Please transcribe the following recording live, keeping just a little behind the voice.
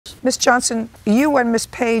Miss Johnson, you and Miss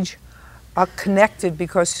Page are connected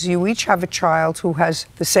because you each have a child who has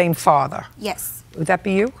the same father. Yes. Would that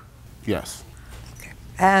be you? Yes. Okay.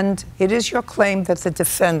 And it is your claim that the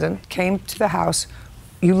defendant came to the house.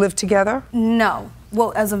 You live together? No.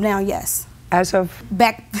 Well, as of now, yes. As of?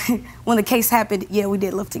 Back when the case happened, yeah, we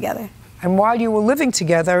did live together. And while you were living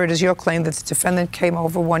together, it is your claim that the defendant came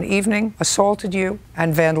over one evening, assaulted you,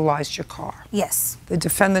 and vandalized your car. Yes. The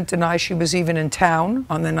defendant denies she was even in town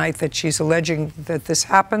on the night that she's alleging that this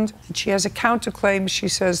happened. And she has a counterclaim. She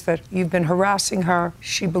says that you've been harassing her.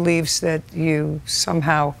 She believes that you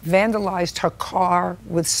somehow vandalized her car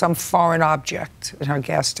with some foreign object in her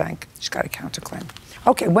gas tank. She's got a counterclaim.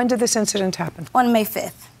 Okay, when did this incident happen? On May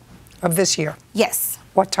 5th. Of this year? Yes.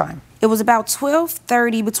 What time? It was about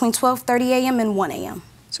 12:30, between 12:30 a.m. and 1 a.m.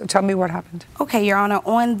 So tell me what happened. Okay, Your Honor.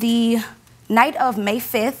 On the night of May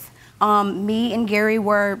 5th, me and Gary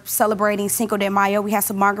were celebrating Cinco de Mayo. We had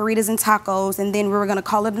some margaritas and tacos, and then we were going to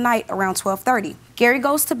call it a night around 12:30. Gary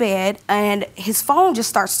goes to bed, and his phone just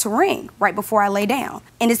starts to ring right before I lay down.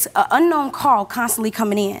 And it's an unknown call constantly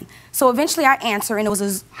coming in. So eventually I answer, and it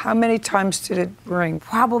was How many times did it ring?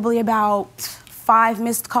 probably about 5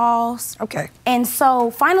 missed calls. Okay. And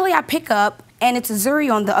so finally I pick up, and it's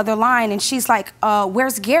Zuri on the other line, and she's like,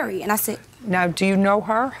 where's Gary? And I said, Now, do you know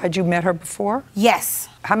her? Had you met her before? yes.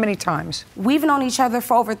 How many times? We've known each other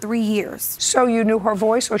for over 3 years. So you knew her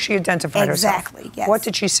voice, or she identified herself? Exactly, yes. What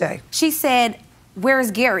did she say? She said,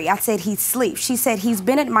 where's Gary? I said, he's asleep. She said, he's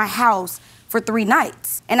been at my house for 3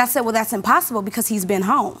 nights. And I said, well, that's impossible because he's been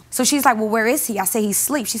home. So she's like, well, where is he? I said, he's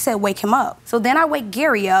asleep. She said, wake him up. So then I wake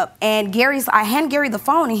Gary up, and I hand Gary the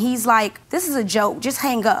phone, and he's like, this is a joke, just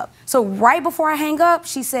hang up. So right before I hang up,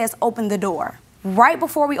 she says, open the door. Right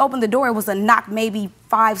before we opened the door, it was a knock maybe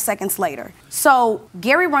 5 seconds later. So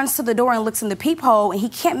Gary runs to the door and looks in the peephole, and he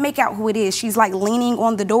can't make out who it is. She's like leaning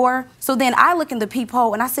on the door. So then I look in the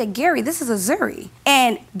peephole, and I said, Gary, this is a Zuri.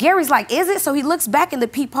 And Gary's like, is it? So he looks back in the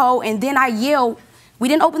peephole, and then I yell, we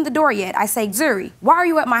didn't open the door yet. I say, Zuri, why are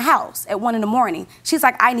you at my house at 1 in the morning? She's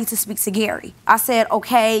like, I need to speak to Gary. I said,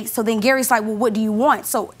 okay. So then Gary's like, well, what do you want?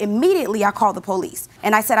 So immediately I called the police.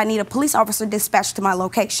 And I said, I need a police officer dispatched to my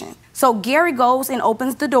location. So Gary goes and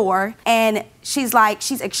opens the door, and she's like,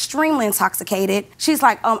 she's extremely intoxicated. She's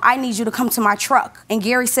like, I need you to come to my truck. And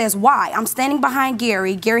Gary says, why? I'm standing behind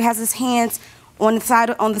Gary. Gary has his hands on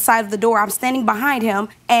the side of the door. I'm standing behind him,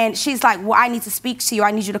 and she's like, well, I need to speak to you. I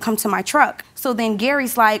need you to come to my truck. So then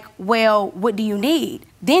Gary's like, well, what do you need?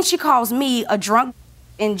 Then she calls me a drunk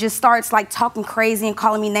and just starts like talking crazy and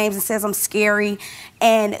calling me names and says I'm scary.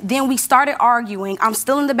 And then we started arguing. I'm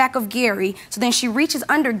still in the back of Gary. So then she reaches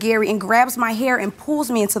under Gary and grabs my hair and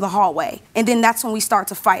pulls me into the hallway. And then that's when we start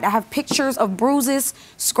to fight. I have pictures of bruises,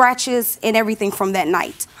 scratches, and everything from that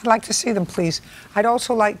night. I'd like to see them, please. I'd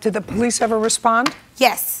also like, did the police ever respond?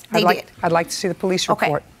 Yes, they did. I'd like to see the police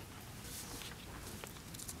report. Okay.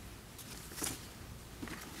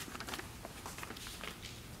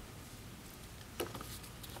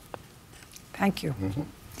 Thank you. Mm-hmm.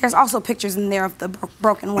 There's also pictures in there of the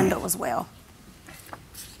broken window as well.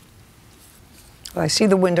 Well, I see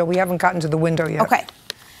the window. We haven't gotten to the window yet. Okay.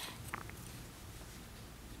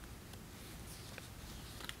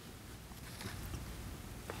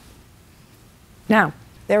 Now,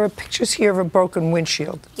 there are pictures here of a broken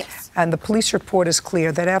windshield. Yes. And the police report is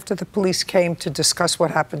clear that after the police came to discuss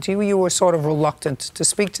what happened to you, you were sort of reluctant to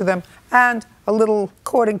speak to them and a little,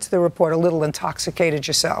 according to the report, a little intoxicated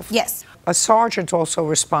yourself. Yes. A sergeant also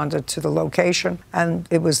responded to the location, and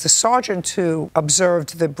it was the sergeant who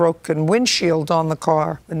observed the broken windshield on the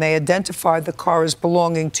car. When they identified the car as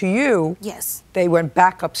belonging to you, Yes. they went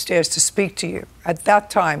back upstairs to speak to you. At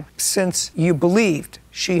that time, since you believed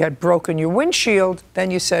she had broken your windshield,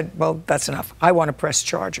 then you said, well, that's enough. I want to press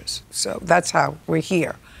charges. So that's how we're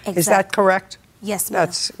here. Exactly. Is that correct? Yes, ma'am.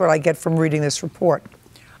 That's what I get from reading this report.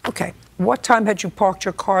 Okay. What time had you parked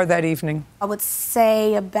your car that evening? I would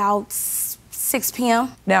say about 6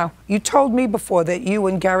 p.m. Now, you told me before that you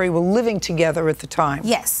and Gary were living together at the time.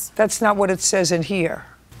 Yes. That's not what it says in here.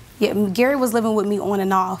 Yeah, Gary was living with me on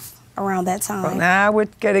and off around that time. Well, now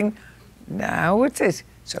it is.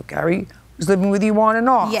 So Gary was living with you on and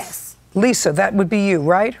off. Yes. Lisa, that would be you,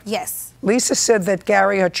 right? Yes. Lisa said that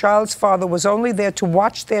Gary, her child's father, was only there to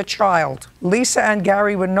watch their child. Lisa and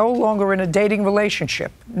Gary were no longer in a dating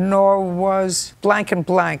relationship, nor was blank and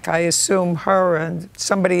blank. I assume her and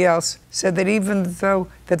somebody else said that even though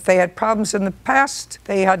that they had problems in the past,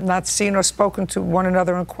 they had not seen or spoken to one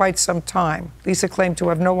another in quite some time. Lisa claimed to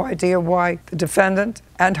have no idea why the defendant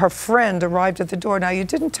and her friend arrived at the door. Now, you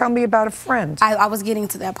didn't tell me about a friend. I was getting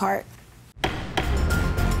to that part.